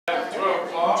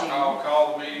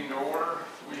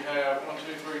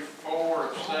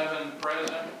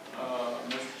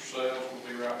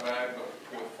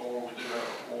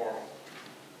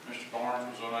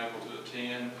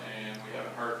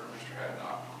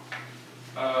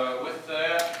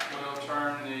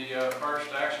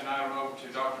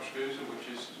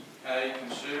A,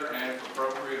 consider and if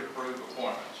appropriate approve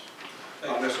appointments.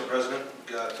 Thank you, Mr. President.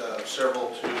 We've got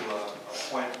several to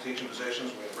appoint teaching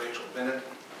positions. We have Rachel Bennett,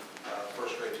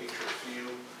 first grade teacher at FEW,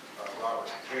 Robert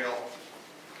Hale,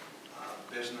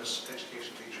 business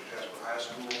education teacher at Jasper High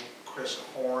School, Chris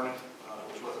Horn,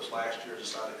 who was with us last year,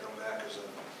 decided to come back as a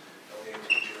LEA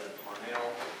teacher at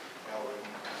Parnell, Mallory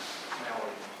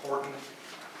Horton,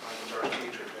 language arts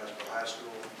teacher at Jasper High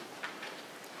School,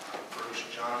 Bruce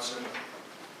Johnson,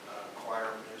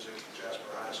 choir music at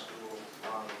Jasper High School,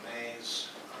 Lonnie Mays,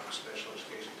 special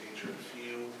education teacher at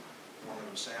FEW,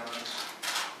 William Salmons,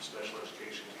 special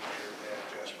education teacher at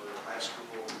Jasper High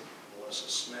School, Melissa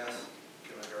Smith,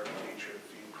 kindergarten teacher at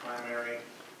FEW Primary,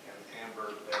 and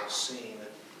Amber Belsine,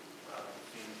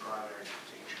 FEW Primary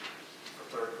teacher, for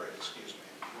third grade, excuse me.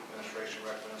 Administration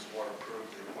recommends the board approve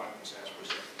the appointments as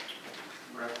presented.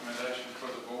 Recommendation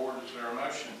for the board, is there a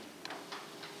motion?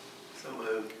 So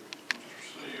moved. Mr.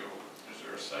 Seal, is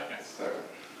there a second? Second.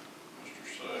 Mr.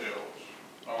 Sales,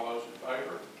 all those in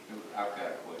favor? I've got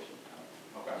a question,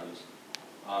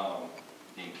 Tom.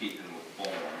 Okay. In keeping with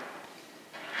form,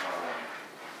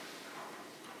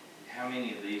 how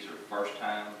many of these are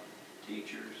first-time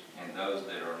teachers, and those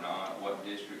that are not, what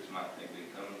districts might they be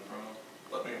coming from?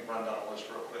 Let me run down a list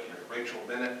real quick here. Rachel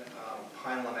Bennett,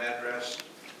 Pineland address,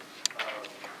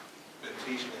 been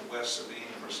teaching in West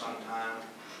Sabine for some time.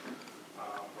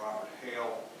 Robert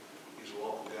Hale, he's a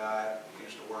local guy, he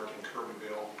used to work in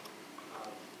Kirbyville,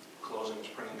 closing his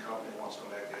printing company, wants to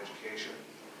come back to education.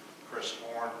 Chris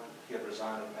Horn, he had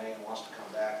resigned in May and wants to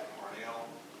come back at Parnell.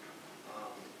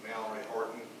 Mallory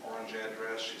Horton, Orange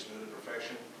address, she's new to the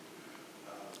profession.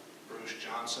 Bruce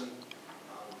Johnson,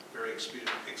 very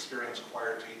experienced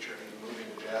choir teacher, he's moving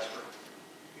to Jasper.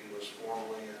 He was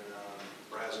formerly in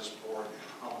Brazosport and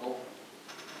Humble.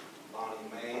 Lonnie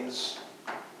Mays,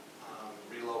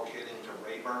 relocating to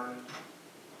Rayburn,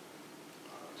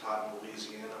 taught in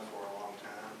Louisiana for a long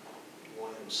time.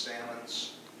 William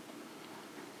Salmons,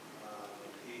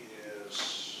 he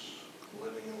is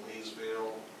living in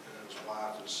Leesville, and his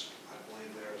wife is, I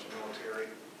believe, there as military,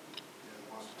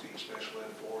 and wants to teach special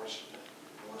ed for us.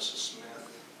 Melissa Smith,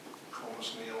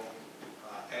 Comus Neal,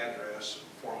 address,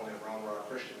 formerly of Round Rock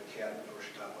Christian Academy, where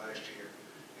she taught last year,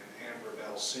 and Amber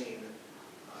Belsine,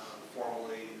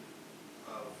 formerly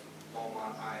of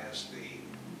Beaumont ISD,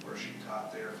 where she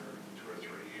taught there for 2 or 3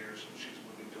 years, and she's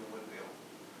moving to Woodville.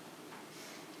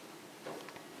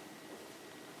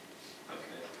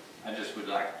 Okay. I just would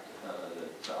like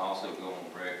to also go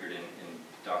on record, and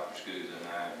Dr. Scusa and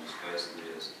I have discussed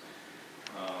this.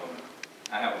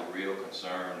 I have a real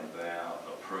concern about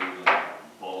approving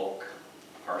bulk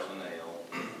personnel,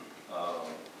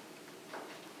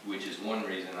 which is one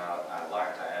reason I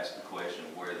like to ask the question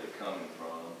of where they're coming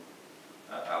from.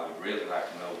 I would really like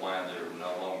to know why they're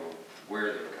no longer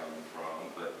where they're coming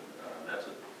from, but that's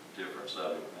a different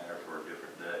subject matter for a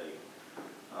different day.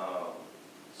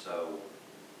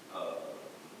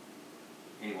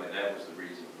 Anyway, that was the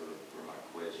reason for my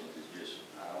questions, is just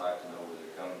I like to know where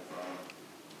they're coming from,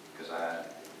 because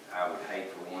I would hate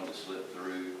for one to slip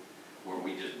through where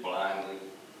we just blindly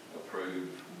approve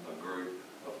a group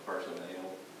of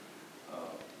personnel.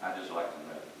 I just like to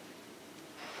know.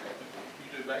 Okay.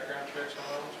 You do background checks on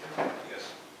those? Yes.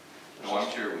 Oh, I'm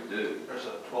sure we do. There's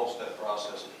a 12-step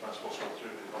process that principals go through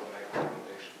to go make a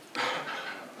recommendation.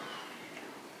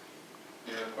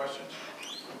 Any other questions?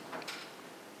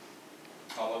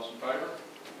 All those in favor?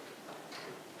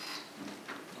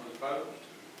 Those opposed?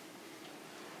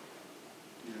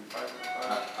 You in favor?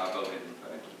 I voted in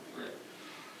favor.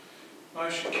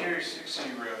 Motion carries 6-0.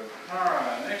 All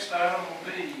right, next item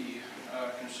will be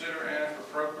consider and if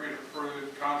appropriate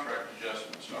approve contract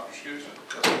adjustments. Dr. Scusa.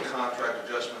 Couple of contract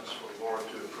adjustments for the board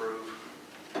to approve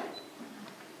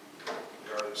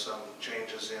regarding some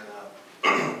changes in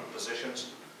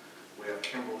positions. We have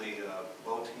Kimberly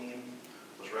Boteam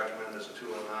was recommended as a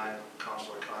 209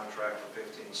 consular contract for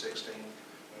 15-16.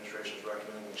 Administration is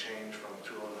recommending a change from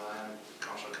 209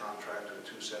 consular contract to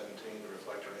 217 to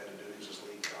reflect her added duties as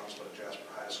lead counselor at Jasper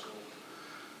High School.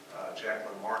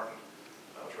 Jacqueline Martin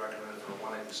was recommended for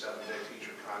a 187-day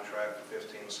teacher contract for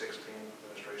 15-16.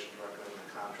 Administration is recommending the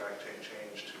contract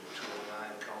change to a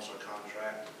 209 counselor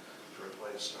contract to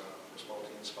replace Ms.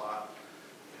 Boteam's spot.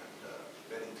 And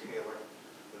Betty Taylor,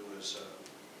 who was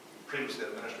previously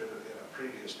administrator in a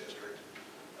previous district,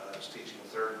 is teaching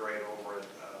the 3rd grade over at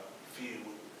FEW.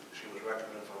 She was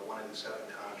recommended for a 187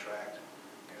 contract,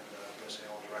 and Ms.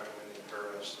 Allen is recommending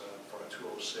her as for a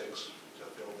 206 to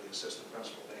fill the assistant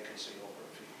principal vacancy over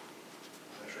at FEW.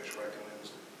 Administration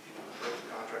recommends that you approve the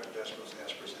contract adjustments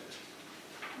as presented.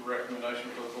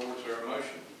 Recommendation for the board, is there a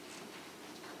motion?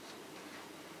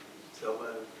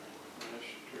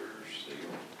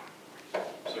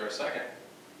 a second?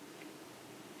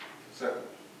 Second.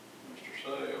 Mr.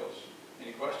 Sales,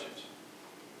 any questions?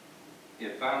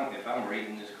 If I'm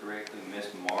reading this correctly, Ms.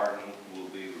 Martin will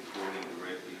be reporting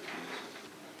directly to Ms.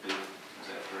 Booth, is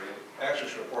that correct?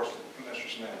 Actually, she reports to Mr.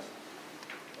 Smith.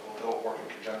 They'll work in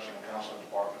conjunction with the counseling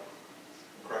department.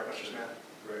 Correct, Mr. Smith?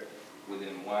 Correct. Well,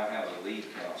 then why have a lead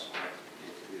counselor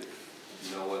if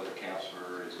no other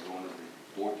counselor is going to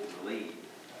report to the lead?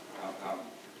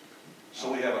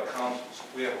 So we have a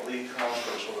lead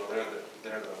counselor, so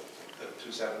they're the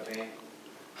 217, and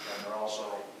they're also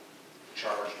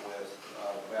charged with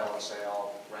valid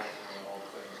sale, ranking, and all the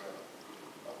things that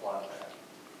apply to that.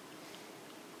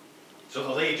 So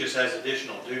the lead just has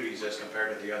additional duties as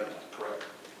compared to the other one. Correct.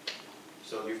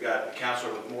 So you've got a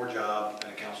counselor with more job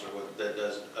and a counselor that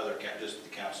does just the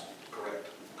counseling. Correct.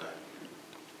 Okay.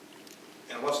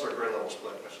 And what's their grade level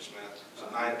split, Mr. Smith? Is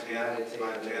it 9, 10,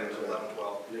 9, 10, 11,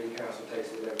 12? Lead council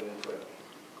takes 11 and 12.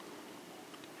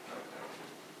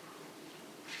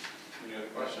 Any other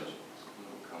questions? That's a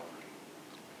little comforting.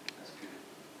 That's good.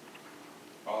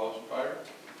 All those in favor?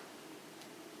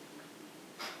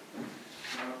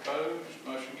 None opposed,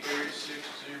 motion carries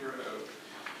 6-0.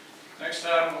 Next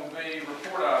item will be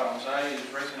report items. A is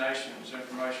resignations,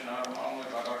 information item only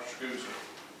by Dr. Scusa.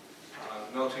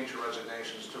 No teacher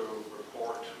resignations to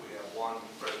report. We have one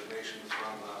resignation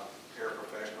from a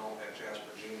paraprofessional at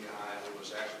Jasper Junior High who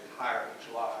was actually hired in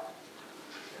July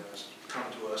and has come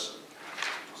to us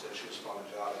and said she was found a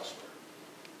job elsewhere.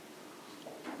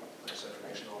 This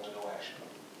information only, no action.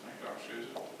 Thank you, Dr.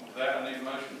 Scusa. With that, I need a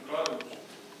motion to close.